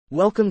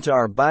Welcome to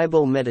our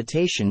Bible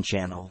Meditation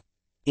channel.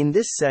 In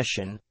this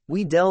session,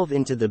 we delve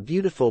into the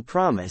beautiful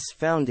promise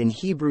found in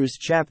Hebrews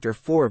chapter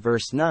 4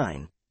 verse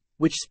 9,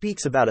 which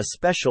speaks about a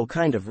special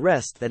kind of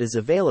rest that is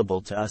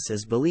available to us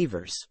as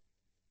believers.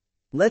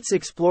 Let's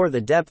explore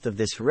the depth of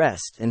this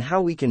rest and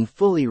how we can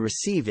fully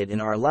receive it in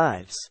our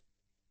lives.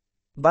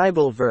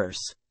 Bible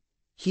verse.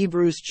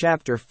 Hebrews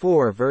chapter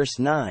 4 verse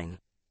 9.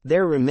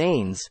 There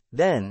remains,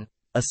 then,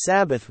 a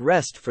Sabbath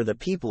rest for the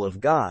people of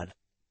God.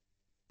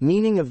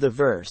 Meaning of the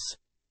verse.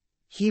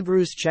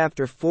 Hebrews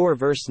chapter 4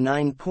 verse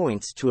 9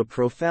 points to a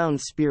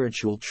profound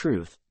spiritual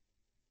truth.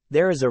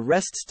 There is a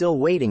rest still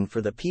waiting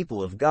for the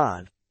people of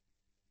God.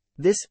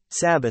 This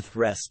Sabbath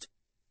rest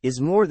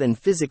is more than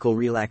physical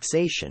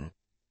relaxation.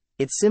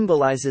 It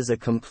symbolizes a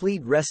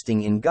complete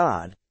resting in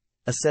God,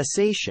 a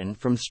cessation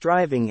from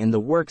striving and the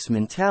works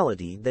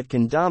mentality that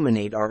can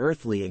dominate our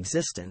earthly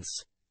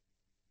existence.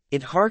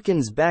 It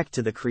harkens back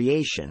to the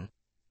creation,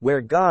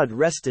 where God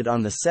rested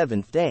on the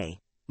seventh day,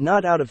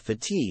 not out of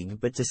fatigue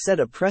but to set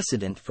a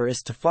precedent for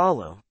us to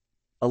follow,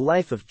 a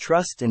life of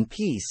trust and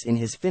peace in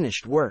His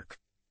finished work.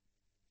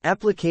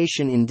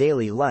 Application in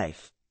daily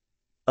life.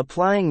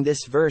 Applying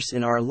this verse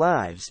in our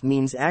lives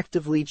means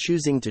actively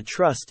choosing to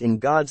trust in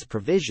God's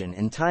provision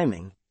and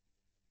timing.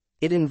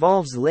 It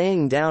involves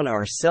laying down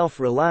our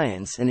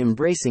self-reliance and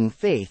embracing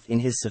faith in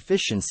His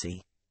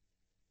sufficiency.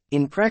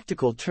 In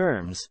practical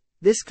terms,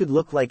 this could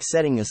look like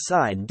setting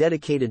aside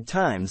dedicated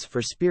times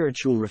for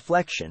spiritual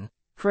reflection,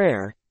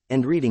 prayer,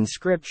 and reading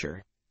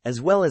Scripture,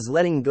 as well as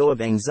letting go of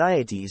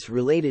anxieties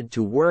related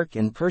to work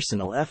and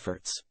personal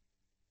efforts.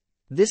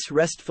 This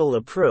restful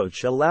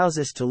approach allows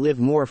us to live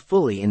more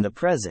fully in the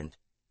present,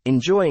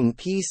 enjoying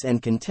peace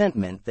and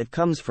contentment that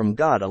comes from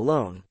God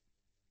alone.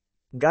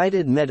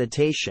 Guided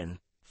meditation.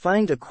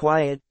 Find a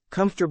quiet,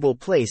 comfortable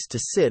place to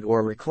sit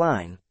or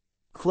recline.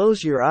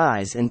 Close your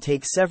eyes and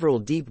take several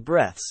deep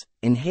breaths,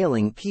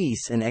 inhaling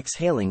peace and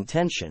exhaling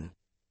tension.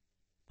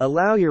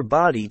 Allow your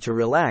body to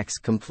relax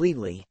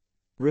completely.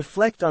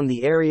 Reflect on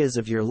the areas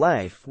of your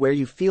life where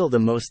you feel the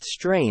most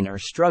strain or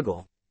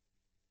struggle.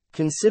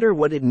 Consider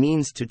what it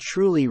means to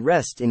truly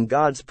rest in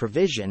God's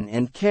provision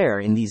and care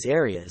in these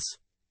areas.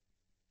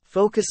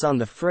 Focus on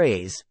the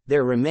phrase,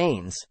 "There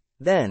remains,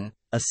 then,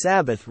 a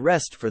Sabbath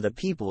rest for the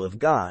people of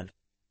God."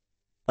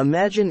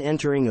 Imagine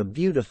entering a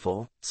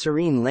beautiful,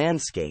 serene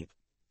landscape,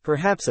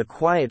 perhaps a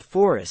quiet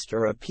forest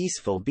or a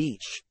peaceful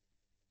beach.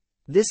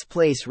 This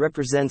place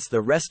represents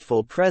the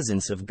restful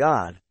presence of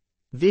God.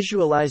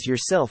 Visualize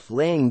yourself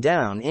laying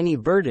down any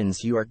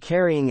burdens you are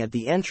carrying at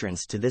the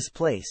entrance to this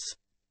place.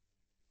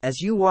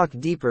 As you walk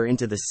deeper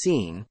into the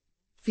scene,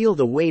 feel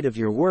the weight of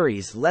your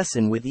worries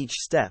lessen with each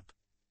step.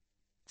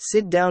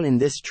 Sit down in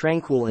this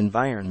tranquil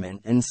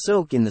environment and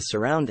soak in the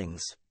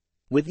surroundings.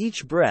 With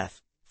each breath,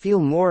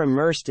 feel more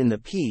immersed in the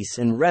peace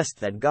and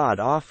rest that God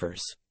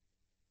offers.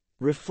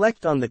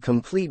 Reflect on the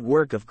complete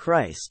work of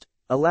Christ,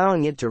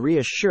 allowing it to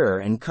reassure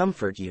and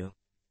comfort you.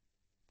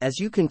 As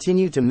you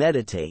continue to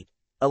meditate,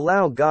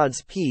 allow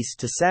God's peace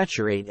to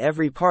saturate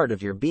every part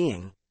of your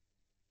being.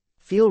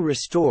 Feel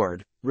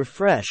restored,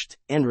 refreshed,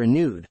 and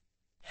renewed.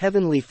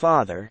 Heavenly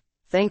Father,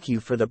 thank you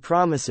for the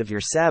promise of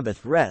your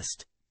Sabbath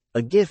rest,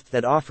 a gift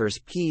that offers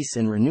peace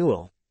and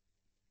renewal.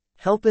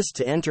 Help us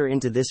to enter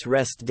into this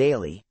rest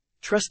daily,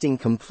 trusting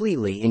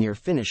completely in your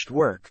finished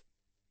work.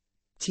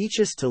 Teach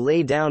us to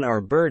lay down our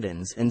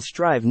burdens and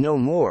strive no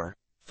more,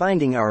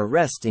 finding our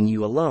rest in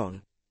you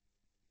alone.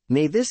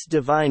 May this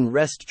divine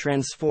rest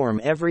transform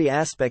every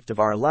aspect of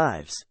our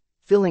lives,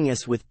 filling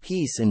us with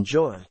peace and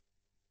joy.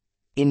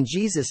 In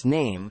Jesus'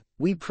 name,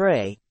 we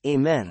pray,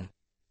 Amen.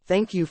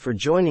 Thank you for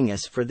joining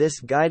us for this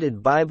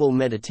guided Bible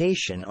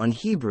meditation on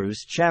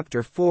Hebrews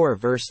chapter 4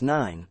 verse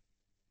 9.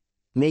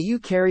 May you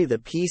carry the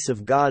peace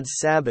of God's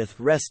Sabbath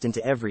rest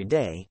into every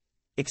day,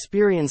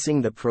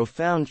 experiencing the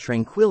profound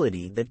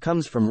tranquility that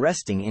comes from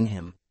resting in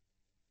Him.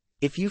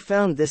 If you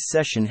found this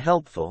session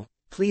helpful,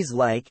 please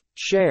like,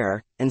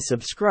 share, and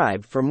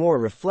subscribe for more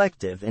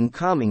reflective and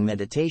calming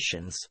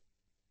meditations.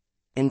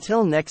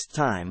 Until next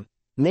time,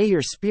 may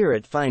your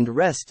spirit find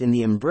rest in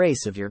the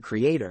embrace of your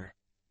Creator.